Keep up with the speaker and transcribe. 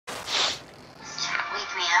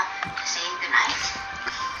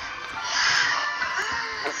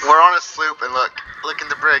We're on a sloop and look in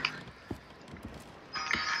the brig.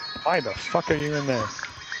 Why the fuck are you in there?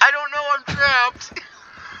 I don't know, I'm trapped.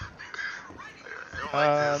 I don't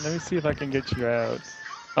like this. Let me see if I can get you out.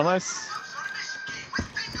 Unless...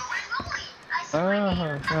 how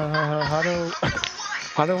do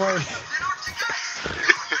I...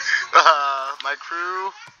 My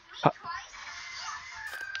crew.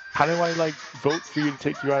 How do I, like, vote for you to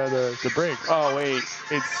take you out of the brig? Oh, wait,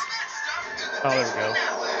 it's... Oh, there we go.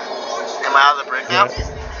 Am I out of the brig now?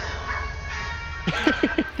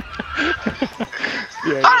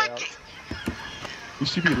 Yeah, you're out. You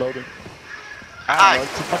should be loading. I don't know,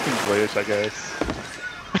 it's a fucking glitch, I guess.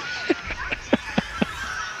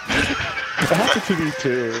 It happened to me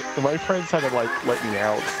too. My friends had to, like, let me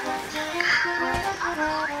out.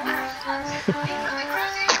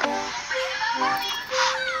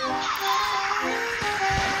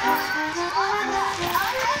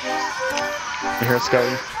 You hear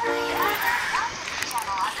Scully?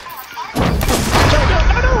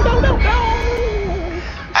 No!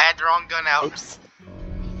 I had the wrong gun out. Oops.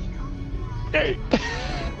 Hey.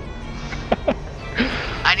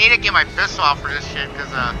 I need to get my pistol out for this shit,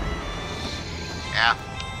 cause yeah.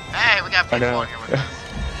 Hey, we got people on here with us.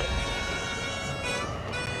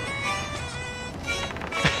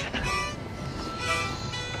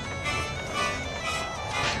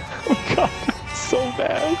 Oh god, it's so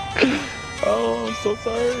bad. Oh, I'm so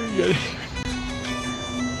sorry.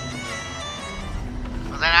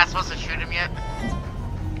 Was I not supposed to shoot him yet?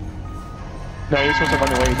 No, you're supposed to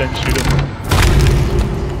run away, then shoot him.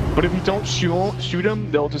 But if you don't shoot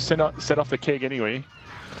him, they'll just set off the keg anyway.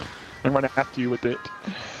 And run after you with it.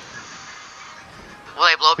 Will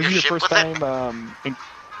they blow up This your is ship your first with time, it?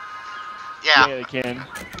 Yeah, they can.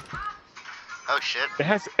 Oh shit. It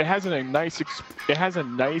has a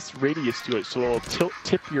nice radius to it, so it'll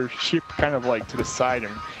tip your ship kind of like to the side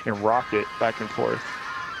and rock it back and forth.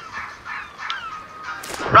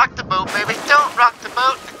 Rock the boat, baby. Don't rock the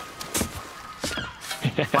boat.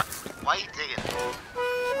 Why are you digging?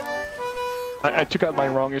 I took out my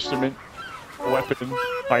wrong instrument, weapon,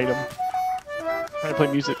 item. I'm trying to play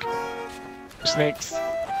music. Snakes. I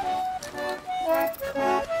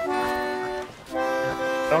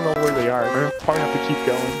don't know where they are. We're gonna probably have to keep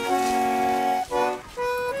going.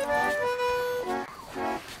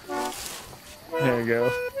 There you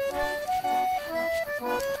go.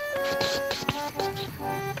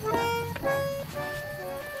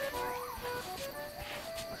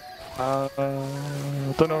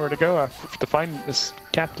 Don't know where to go. I have to find this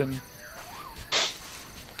captain.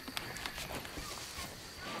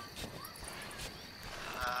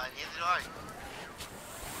 Neither do I.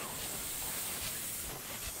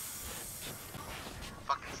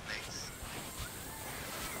 Fucking snakes.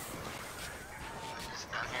 Just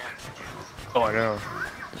down here. Oh, I know.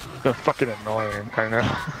 They're fucking annoying. I know.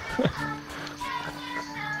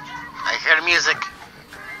 I hear the music.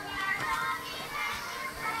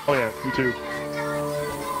 Oh yeah, me too.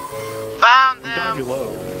 Found I'm down them. below,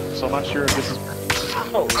 so I'm not sure if this is.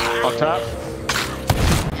 Oh, on top.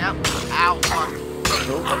 Yep. Ow. Fuck.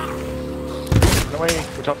 Nope. No way.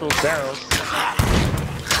 Watch out for those barrels.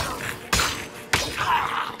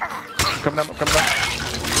 Coming up.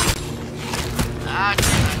 Ah,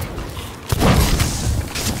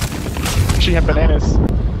 She had bananas.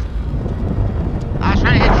 I was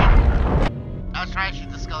trying to hit you. I was trying to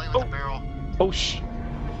shoot the Scully with the barrel. Oh sh.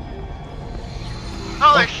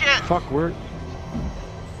 Holy shit! Fuck, word.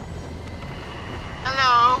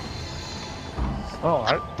 Hello. Oh,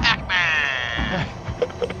 Pac-Man.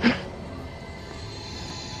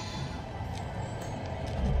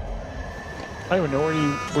 I don't even know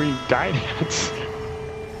where you died at.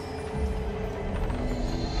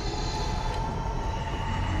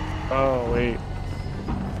 Oh wait,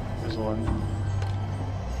 there's one.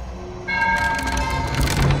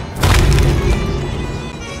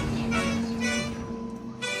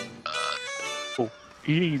 Oh,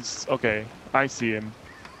 he needs. Okay, I see him.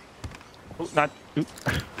 Oh, not. Oop.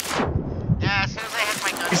 Yeah, as soon as I had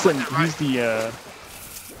my gun He's pointed right. He's the.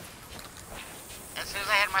 As soon as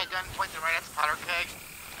I had my gun pointed right at the powder keg,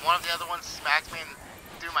 one of the other ones smacked me and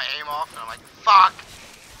threw my aim off, and I'm like, fuck!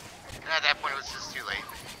 And at that point, it was just too late.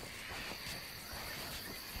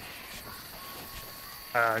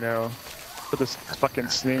 I don't know. For this fucking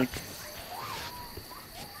snake.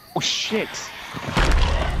 Oh shit!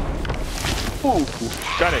 Ooh,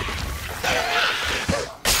 got it.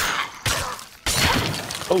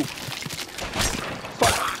 Oh.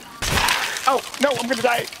 Fuck. Oh, no, I'm gonna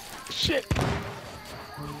die. Shit.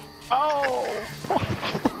 Oh.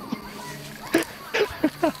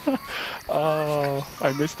 Oh,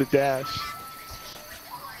 I missed the dash.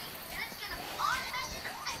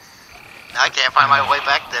 can't find my way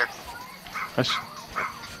back there. I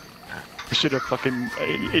should have fucking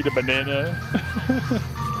ate a banana.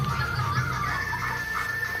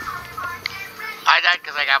 I died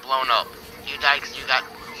because I got blown up. You died because you got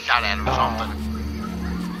shot at or something.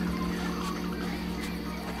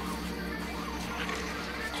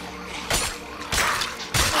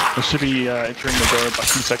 I should be entering the door in about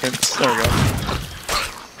 2 seconds. There we go.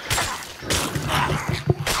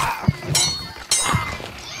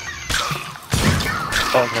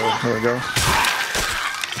 Okay, there we go.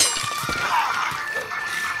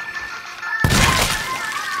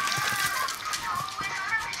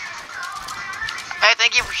 Hey,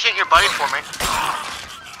 thank you for shooting your buddy for me.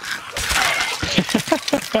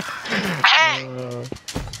 Hey!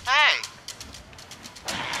 Hey!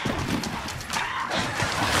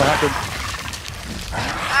 What happened?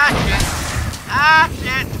 Ah, shit! Ah,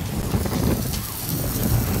 shit!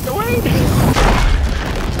 No way!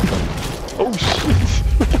 Oh shit!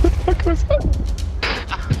 What the fuck was that?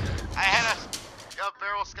 I had a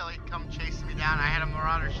barrel skelly come chasing me down. I had a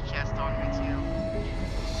marauder's chest on me too.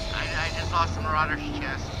 I just lost the marauder's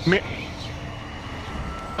chest. Come here.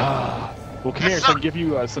 Well, come here so I can give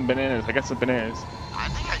you some bananas. I got some bananas. I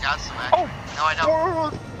think I got some actually. Oh. No, I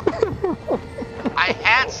don't. I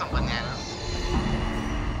had some bananas.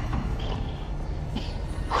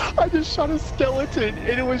 I just shot a skeleton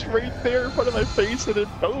and it was right there in front of my face and then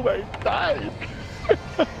boom, I died.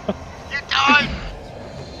 You died!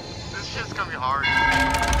 This shit's gonna be hard.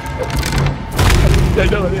 I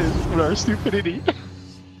know it is, with our stupidity.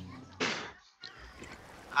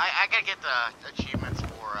 I gotta get the achievements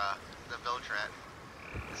for the village rat.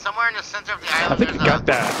 Somewhere in the center of the island I think I got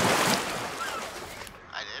that.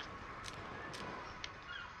 I did?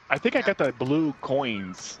 I think I got the blue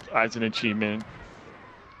coins as an achievement.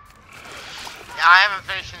 Yeah, I haven't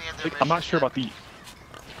finished any of the missions I'm not sure yet. about the...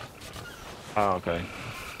 Oh, okay.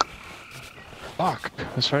 Fuck,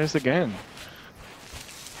 let's try this again.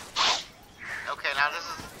 Okay, now this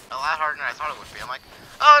is a lot harder than I thought it would be. I'm like,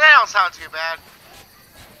 oh, that don't sound too bad.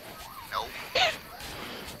 Nope.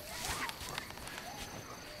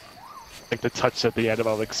 Like the touch at the end of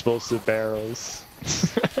all the explosive barrels.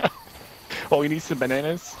 Oh, we need some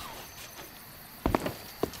bananas? I kinda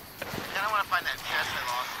wanna find that chest I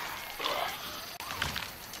lost.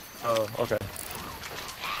 Oh, okay.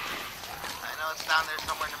 I know it's down there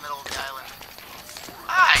somewhere in the middle of the island.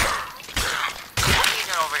 Hi! What are you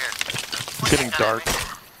doing over here? It's getting dark.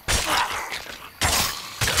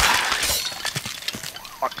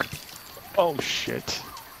 Fuck. Oh shit.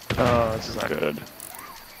 Oh, this is not good.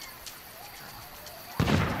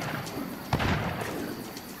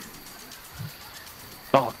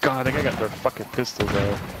 Oh god, I think I got their fucking pistols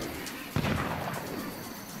out.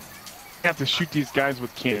 I have to shoot these guys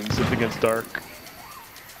with cannons if it gets dark.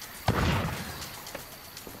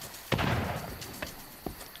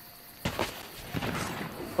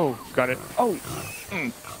 Oh, got it. Oh!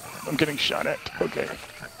 I'm getting shot at. Okay.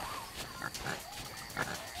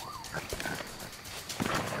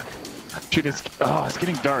 Shoot, it's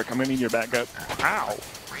getting dark. I'm gonna need your backup. Ow!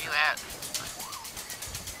 Where you at?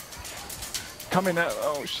 Coming out.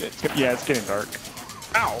 Oh shit. Yeah, it's getting dark.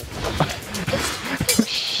 Ow!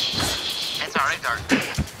 It's already dark.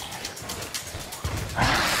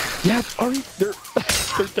 Yeah, it's already. They're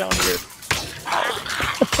down here.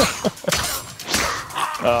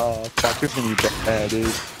 Oh, fuck. This is gonna be bad,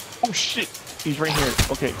 dude. Oh shit. He's right here.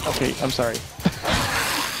 Okay, okay. I'm sorry.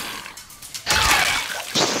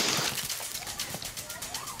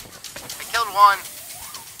 I killed one.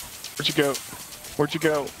 Where'd you go? Where'd you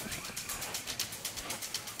go?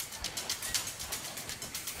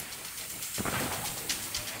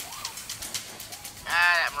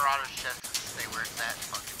 Ah, that marauder's chest. Stay where it's at.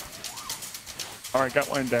 Fuck it. Alright, got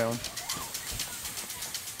one down.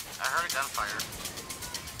 I heard a gunfire.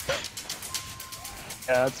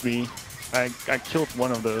 Yeah, that's me. I killed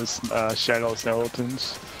one of those shadow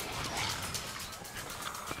skeletons.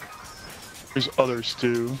 There's others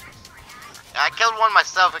too. I killed one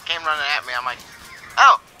myself. It came running at me. I'm like,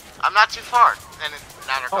 oh, I'm not too far. And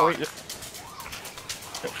now they're Oh gone. wait.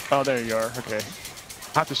 Oh, there you are. Okay.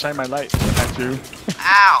 I have to shine my light at you.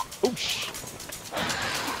 Ow. Oh shh.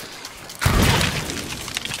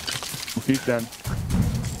 He's done.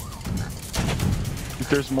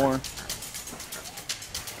 There's more.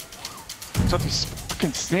 What's up these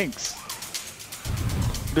fucking snakes?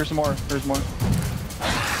 There's more. There's more.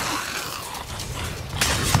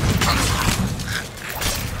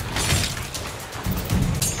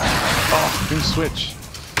 Oh, new switch.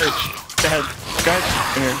 Switch. Go ahead. Go ahead.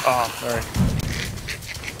 Here. Oh, alright.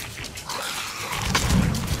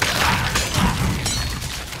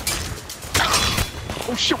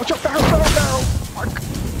 Oh shit, watch out, barrel, barrel, barrel! Mark.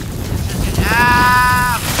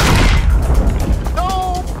 Ah!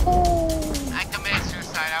 No! I committed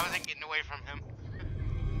suicide. I wasn't getting away from him.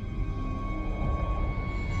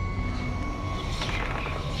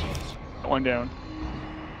 One down.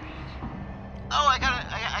 Oh, I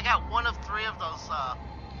got one of 3 of those,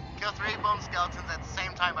 kill 3 bone skeletons at the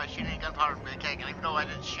same time by shooting a gunpowder big keg, and even though I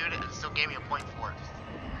didn't shoot it, it still gave me a point for it.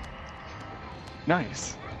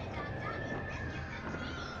 Nice.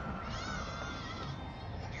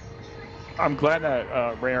 I'm glad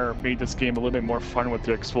that Rare made this game a little bit more fun with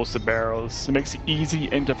the explosive barrels. It makes it easy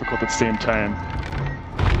and difficult at the same time.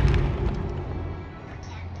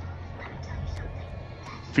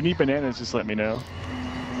 If you need bananas, just let me know.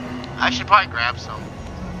 I should probably grab some.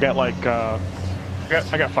 Got like I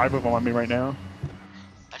got 5 of them on me right now.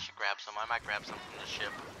 I should grab some. I might grab some from the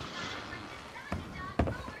ship.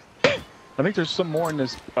 I think there's some more in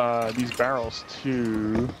this these barrels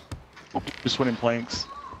too. Just wooden planks.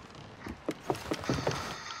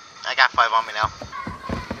 I got 5 on me now.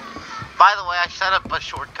 By the way, I set up a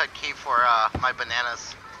shortcut key for my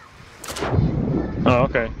bananas. Oh,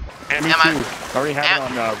 okay. And me Am too. I already have it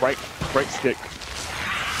on right stick.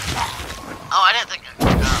 Oh, I didn't think.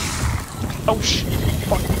 Oh shit!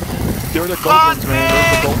 Fuck. They're the gold ones, man.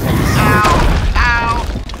 They're the gold ones. Ow! Ow!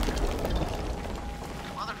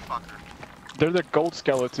 Motherfucker. They're the gold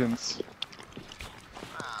skeletons.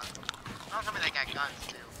 Don't tell me they got guns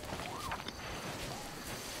too.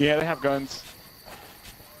 Yeah, they have guns.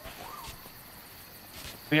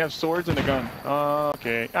 They have swords and a gun.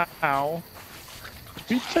 Okay. Ow.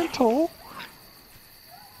 Be gentle.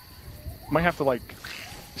 Might have to like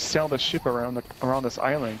sail the ship around this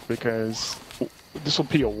island because this will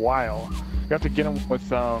be a while. We have to get them with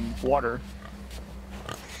water.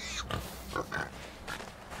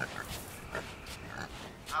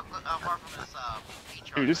 How far from this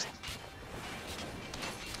beach? Dude, this.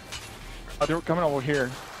 Oh, they're coming over here.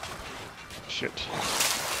 Shit.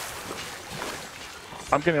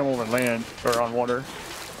 I'm getting them over land or on water.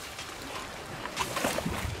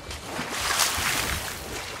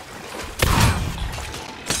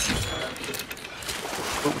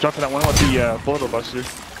 Oh, jump to that one with the boiler buster.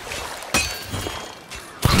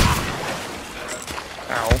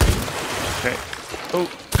 Ow. Okay. Oh,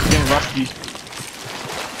 getting rusty.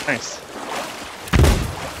 Nice.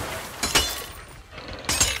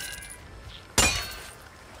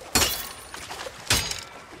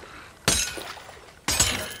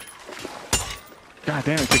 God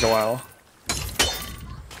damn, it took a while.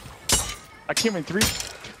 I can't even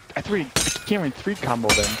I can't even 3 combo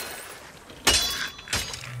them.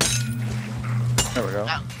 There we go.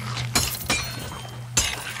 No.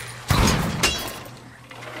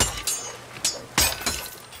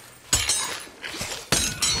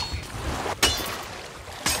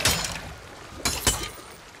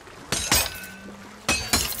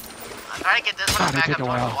 I'm trying to get this one back up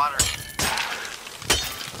towards the water.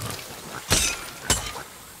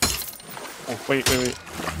 Oh, wait. Just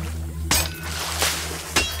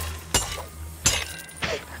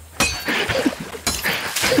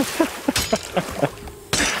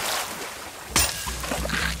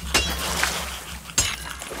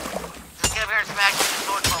get up here and smack the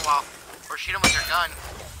sword for a while. Or shoot him with your gun.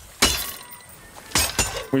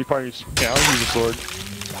 We probably, yeah, I'll use a sword.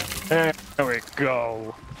 There we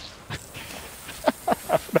go.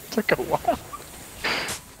 That took a while.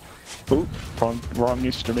 Oop, wrong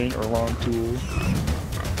instrument or wrong tool.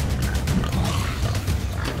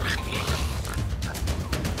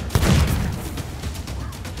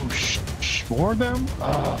 Oh, more of them?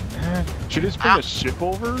 Oh, man. Should I just bring a ship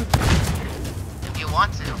over? If you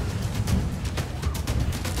want to.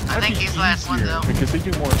 I think he's the last one though. Because they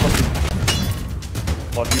do more fucking...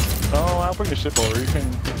 Oh, I'll bring the ship over. You can...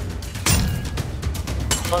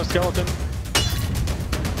 Oh, skeleton.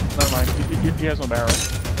 Never mind. He has no barrel.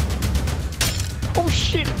 Oh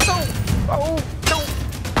shit! No! Oh no!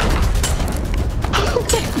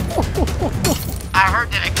 I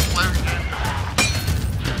heard that explosion.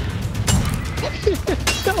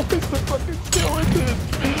 No, it's the fucking skeleton!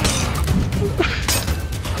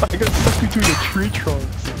 I got stuck between the tree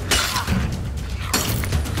trunks.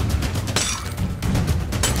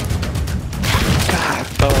 God.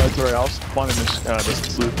 Oh, that's alright. I'll spawn in this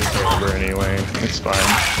sloop is over anyway. It's fine.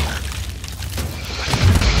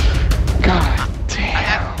 God.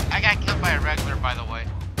 I got killed by a regular, by the way,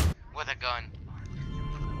 with a gun.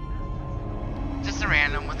 Just a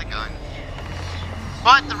random with a gun.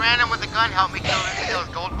 But the random with the gun helped me kill his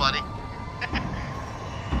gold buddy.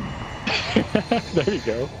 There you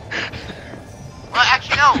go. Well,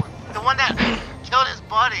 actually, no. The one that killed his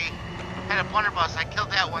buddy had a blunderbuss. I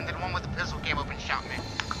killed that one. Then one with the pistol came up and shot me.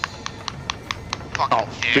 Fucking Oh,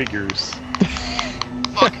 dick. figures.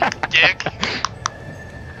 Fucking dick.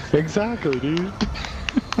 Exactly, dude.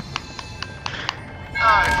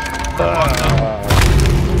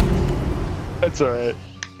 That's alright.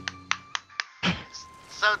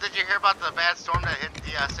 So, did you hear about the bad storm that hit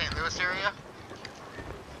the St. Louis area?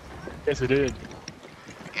 Yes, it did.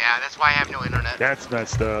 Yeah, that's why I have no internet. That's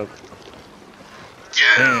messed up.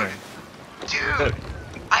 Dude! Man. Dude!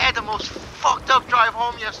 I had the most fucked up drive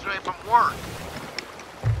home yesterday from work.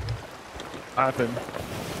 What happened?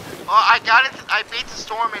 Well, I beat the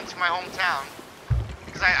storm into my hometown.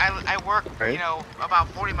 Because I work, right. you know, about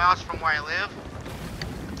 40 miles from where I live.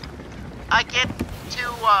 I get to,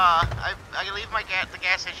 I leave the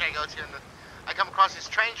gas station I go to, and I come across these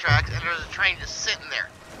train tracks, and there's a train just sitting there.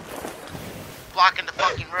 Blocking the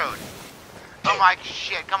fucking road. I'm like,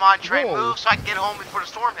 shit, come on, train, move so I can get home before the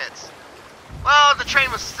storm hits. Well, the train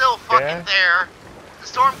was still fucking there. The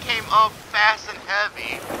storm came up fast and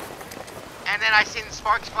heavy. And then I seen the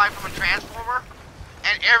sparks fly from a transformer,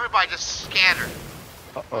 and everybody just scattered.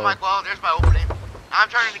 I'm like, well, there's my opening. I'm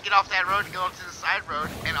trying to get off that road to go to the side road,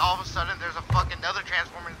 and all of a sudden there's a fucking another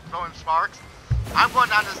transformer throwing sparks. I'm going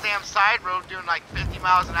down this damn side road doing like 50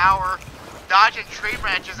 miles an hour, dodging tree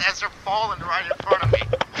branches as they're falling right in front of me.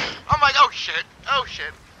 I'm like, oh shit, oh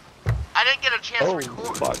shit. I didn't get a chance to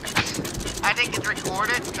record. Fuck. I didn't get to record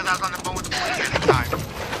it because I was on the phone with the police at the time.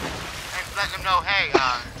 And letting them know, hey,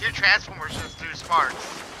 your transformers just threw sparks.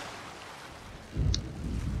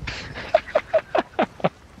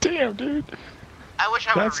 Damn, dude. I wish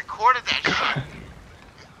I would have recorded that shit.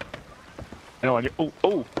 No,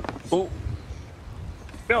 oh.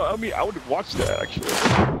 No, I mean, I would have watched that, actually.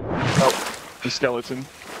 Oh, the skeleton.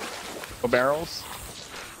 The barrels.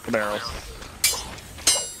 The barrels.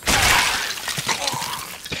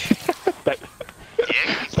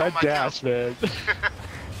 that dash, man.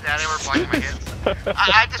 Yeah, they were blocking my hits.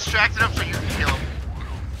 I distracted them so you can kill them.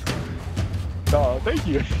 Oh, thank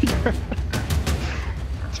you.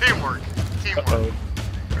 Teamwork. Teamwork. Uh-oh.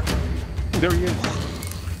 There he is.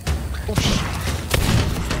 Oh, shit.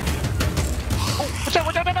 Oh, watch out,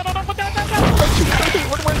 watch out, no, watch out,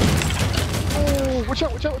 run away. Oh, watch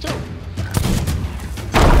out.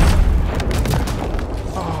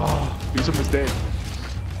 Oh, he's almost dead.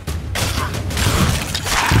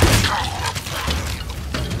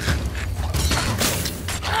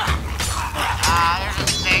 There's a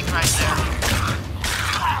snake right there.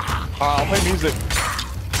 I'll play music.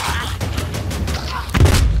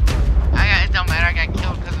 It don't matter, I got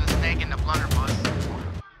killed because of the snake and the blunderbuss.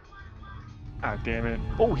 Ah, damn it.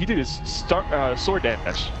 Oh, he did his sword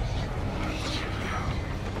dash.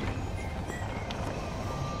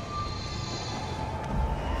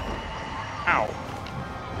 Ow.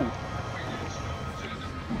 Ooh.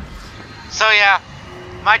 So yeah,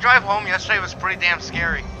 my drive home yesterday was pretty damn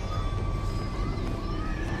scary.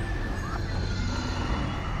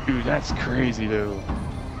 Dude, that's crazy, though.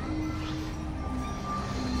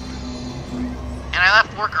 And I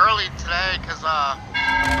left work early today because I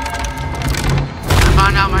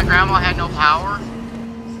found out my grandma had no power.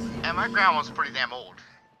 And my grandma's pretty damn old.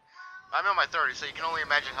 I'm in my 30s, so you can only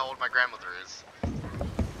imagine how old my grandmother is.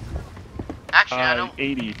 Actually, I don't.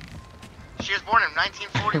 80. She was born in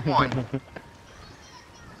 1941.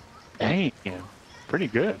 Damn, pretty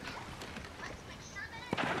good.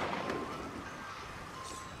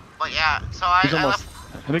 But yeah, so I left.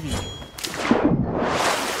 I think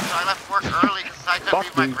So I left work early because I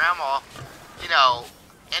couldn't leave my grandma, you know,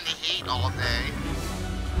 in the heat all day.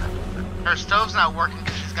 Her stove's not working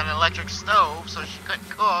because she's got an electric stove, so she couldn't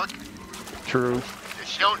cook. True.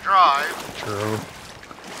 She don't drive. True.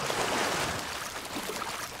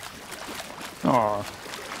 Aw.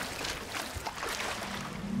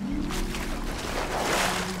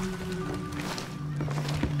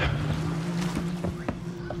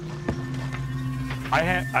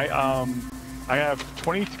 I have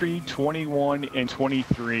 23, 21, and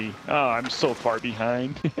 23. Oh, I'm so far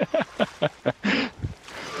behind. I'm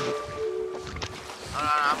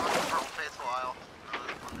looking for Faithful Isle.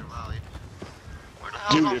 Where the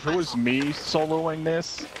hell Dude, if it was me soloing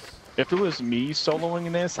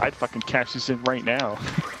this, I'd fucking cash this in right now.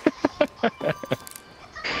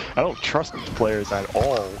 I don't trust these players at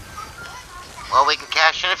all. Well, we can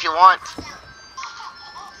cash in if you want.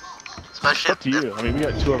 Especially up to you. I mean, we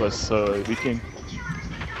got two of us, so we can.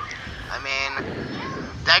 I mean,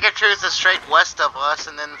 Dagger Truth is straight west of us,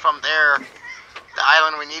 and then from there, the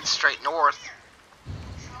island we need straight north.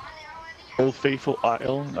 Old Faithful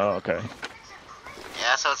Isle? Oh, okay.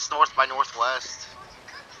 Yeah, so it's north by northwest.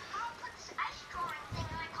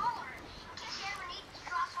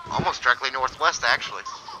 Almost directly northwest, actually.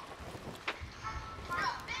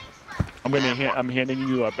 I'm handing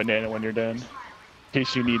you a banana when you're done. In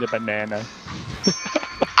case you need a banana.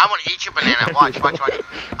 I'm gonna eat your banana. Watch. I'm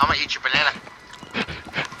gonna eat your banana.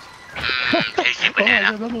 Tasty banana.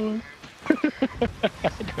 Oh, I got another one. I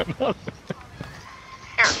got another.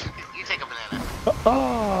 Here, you take a banana.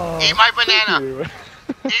 Oh, eat my banana.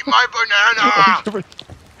 Eat my banana.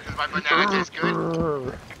 Does my banana taste good?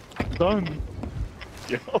 Done.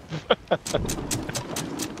 Yep.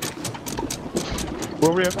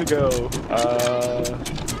 Where we have to go?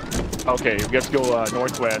 Okay, we have to go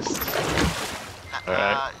northwest.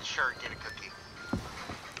 Alright. Sure, get a cookie.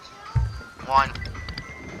 1.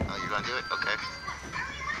 Oh, you're gonna do it? Okay.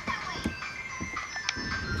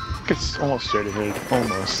 It's almost straight ahead.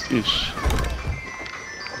 Almost. Ish.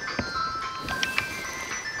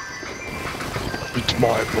 It's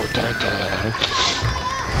my banana.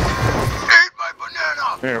 Eat my banana!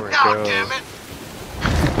 There we now, go. Damn it!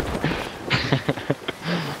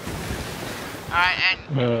 Alright,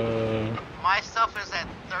 and my stuff is at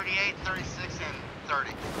 38, 36, and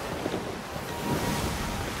 30.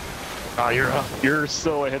 Oh, you're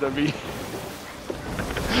so ahead of me.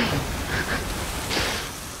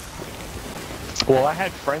 Well, I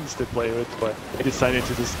had friends to play with, but I decided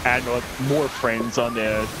to just add more friends on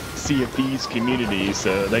the Sea of Thieves community,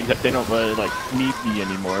 so they don't really like need me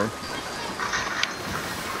anymore.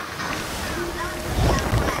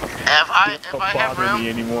 If I have room, me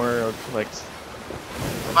anymore, or like.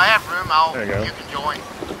 If I have room, you can join.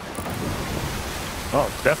 Oh,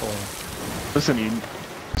 definitely. Listen,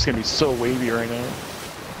 it's gonna be so wavy right now.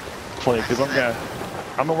 Funny, because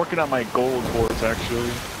I'm working on my gold boards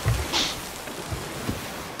actually.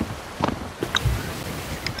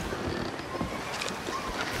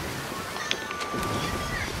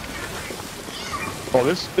 Oh,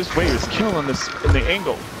 this wave is killing this in the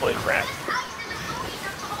angle. Holy crap.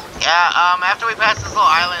 Yeah, after we pass this little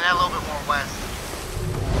island, a little bit more west.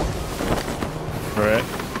 Alright.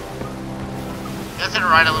 Just to the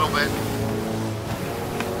right a little bit.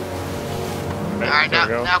 Alright, now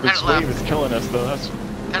cut it left. This wave is killing us though.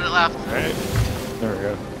 Cut it left. Alright. There we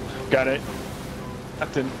go. Got it.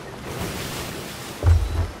 Captain.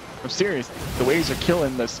 I'm serious. The waves are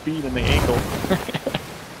killing the speed and the angle.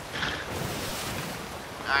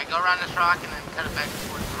 Alright, go around this rock and then cut it back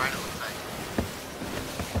towards the right, it looks like.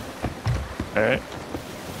 Alright.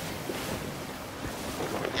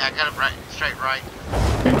 Yeah, cut it right, straight right.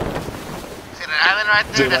 See that island right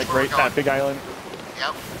there? Is it like right that big island?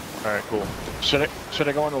 Yep. Alright, cool. Should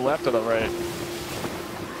I go on the left or the right?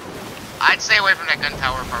 I'd stay away from that gun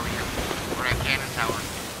tower if I were you. Or that cannon tower.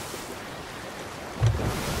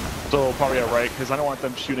 So probably a right, because I don't want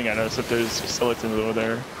them shooting at us if there's skeletons over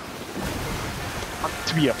there. I want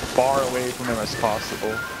to be as far away from them as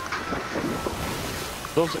possible.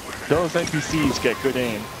 Those NPCs get good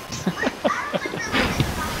aim.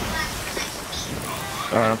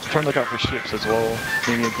 I'm trying to look out for ships as well.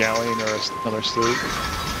 Maybe a galleon or another sloop.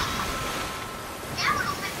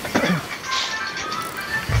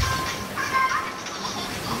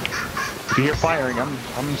 If you hear firing,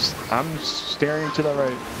 I'm staring to the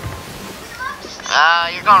right.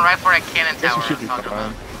 You're going right for that cannon tower. This should be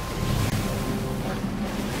fine.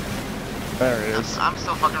 There it is. I'm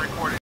still fucking recording.